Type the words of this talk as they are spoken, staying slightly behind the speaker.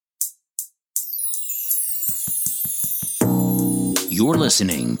You're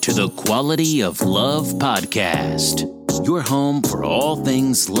listening to the Quality of Love podcast, your home for all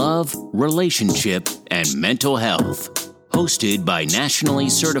things love, relationship, and mental health. Hosted by nationally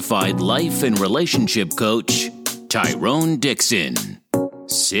certified life and relationship coach, Tyrone Dixon.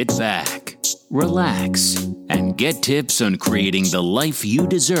 Sit back, relax, and get tips on creating the life you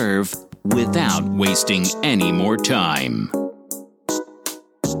deserve without wasting any more time.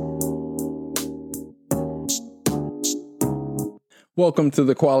 Welcome to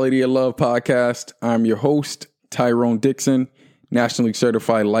the Quality of Love podcast. I'm your host, Tyrone Dixon, nationally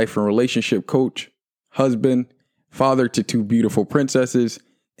certified life and relationship coach, husband, father to two beautiful princesses,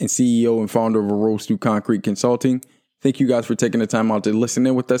 and CEO and founder of A Rose Through Concrete Consulting. Thank you guys for taking the time out to listen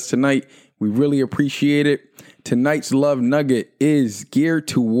in with us tonight. We really appreciate it. Tonight's love nugget is geared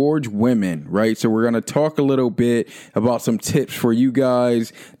towards women, right? So we're going to talk a little bit about some tips for you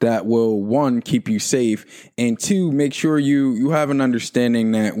guys that will, one, keep you safe, and two, make sure you have an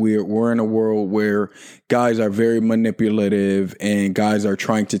understanding that we're in a world where guys are very manipulative and guys are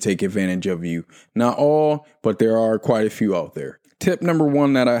trying to take advantage of you. Not all, but there are quite a few out there. Tip number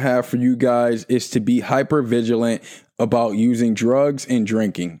one that I have for you guys is to be hyper vigilant about using drugs and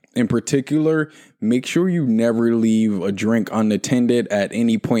drinking. In particular, make sure you never leave a drink unattended at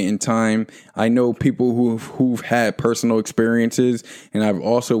any point in time. I know people who've had personal experiences, and I've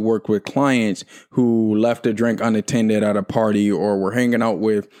also worked with clients who left a drink unattended at a party or were hanging out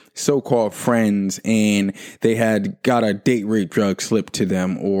with so-called friends and they had got a date rape drug slipped to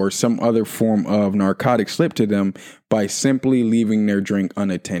them or some other form of narcotic slipped to them by simply leaving their drink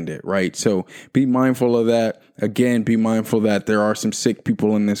unattended, right? So be mindful of that. Again, be mindful that there are some sick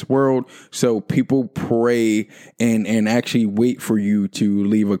people in this world. So people pray and actually wait for you to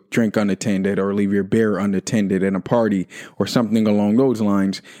leave a drink unattended or leave your beer unattended in a party or something along those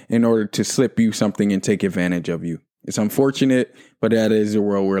lines in order to slip you something and take advantage of you. It's unfortunate, but that is the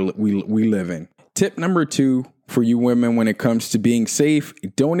world where we live in. Tip number two for you women when it comes to being safe,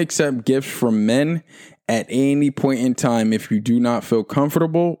 don't accept gifts from men at any point in time if you do not feel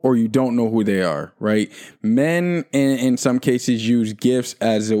comfortable or you don't know who they are, right? Men, in some cases, use gifts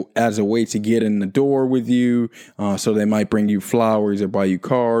as a way to get in the door with you. So they might bring you flowers or buy you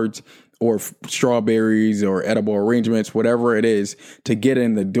cards or strawberries or edible arrangements, whatever it is, to get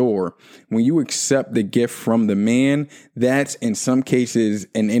in the door. When you accept the gift from the man, that's in some cases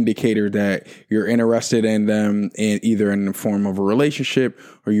an indicator that you're interested in them either in the form of a relationship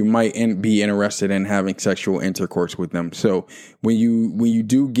or you might be interested in having sexual intercourse with them. So when you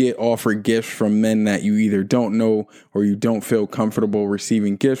do get offered gifts from men that you either don't know or you don't feel comfortable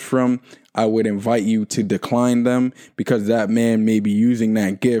receiving gifts from, I would invite you to decline them because that man may be using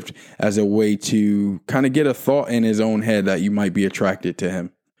that gift as a way to kind of get a thought in his own head that you might be attracted to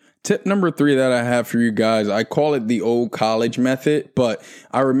him. Tip number three that I have for you guys, I call it the old college method, but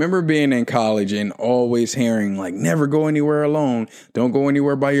I remember being in college and always hearing like, never go anywhere alone. Don't go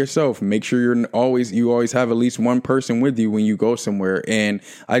anywhere by yourself. Make sure you always have at least one person with you when you go somewhere. And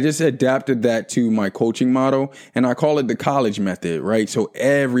I just adapted that to my coaching model and I call it the college method, right? So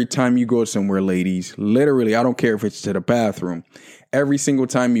every time you go somewhere, ladies, literally, I don't care if it's to the bathroom. Every single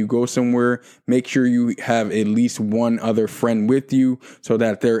time you go somewhere, make sure you have at least one other friend with you so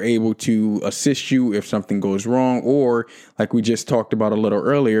that they're able to assist you if something goes wrong. Or like we just talked about a little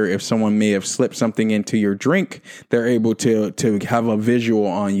earlier, if someone may have slipped something into your drink, they're able to have a visual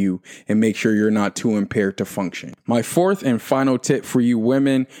on you and make sure you're not too impaired to function. My fourth and final tip for you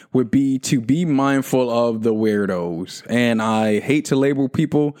women would be to be mindful of the weirdos. And I hate to label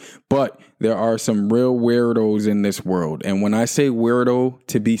people, but there are some real weirdos in this world. And when I say weirdo,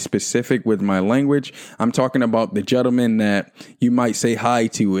 to be specific with my language, I'm talking about the gentleman that you might say hi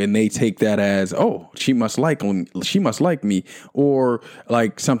to and they take that as, oh, she must like me. Or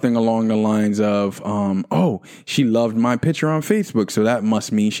like something along the lines of, oh, she loved my picture on Facebook, so that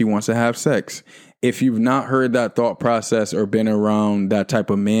must mean she wants to have sex. If you've not heard that thought process or been around that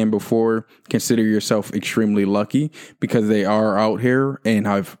type of man before, consider yourself extremely lucky because they are out here. And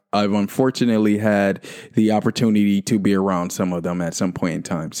I've unfortunately had the opportunity to be around some of them at some point in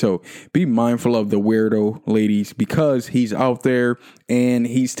time. So be mindful of the weirdo, ladies, because he's out there and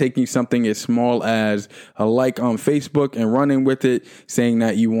he's taking something as small as a like on Facebook and running with it, saying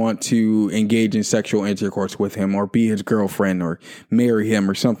that you want to engage in sexual intercourse with him or be his girlfriend or marry him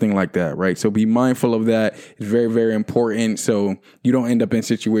or something like that, right? So be mindful of that. It's very, very important. So you don't end up in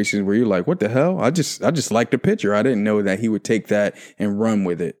situations where you're like, what the hell? I just liked the picture. I didn't know that he would take that and run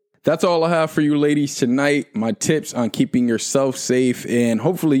with it. That's all I have for you ladies tonight. My tips on keeping yourself safe, and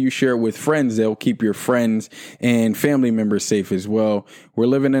hopefully you share it with friends. They'll keep your friends and family members safe as well. We're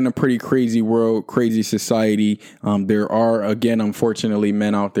living in a pretty crazy world, crazy society. There are, again, unfortunately,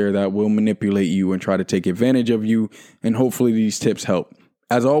 men out there that will manipulate you and try to take advantage of you. And hopefully these tips help.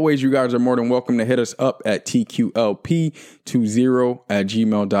 As always, you guys are more than welcome to hit us up at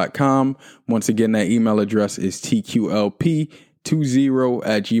tqlp20@gmail.com. Once again, that email address is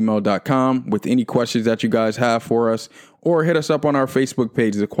tqlp20@gmail.com with any questions that you guys have for us, or hit us up on our Facebook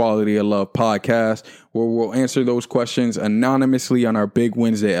page, The Quality of Love Podcast, where we'll answer those questions anonymously on our Big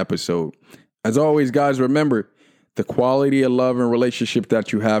Wednesday episode. As always, guys, remember, the quality of love and relationship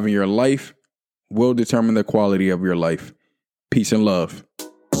that you have in your life will determine the quality of your life. Peace and love.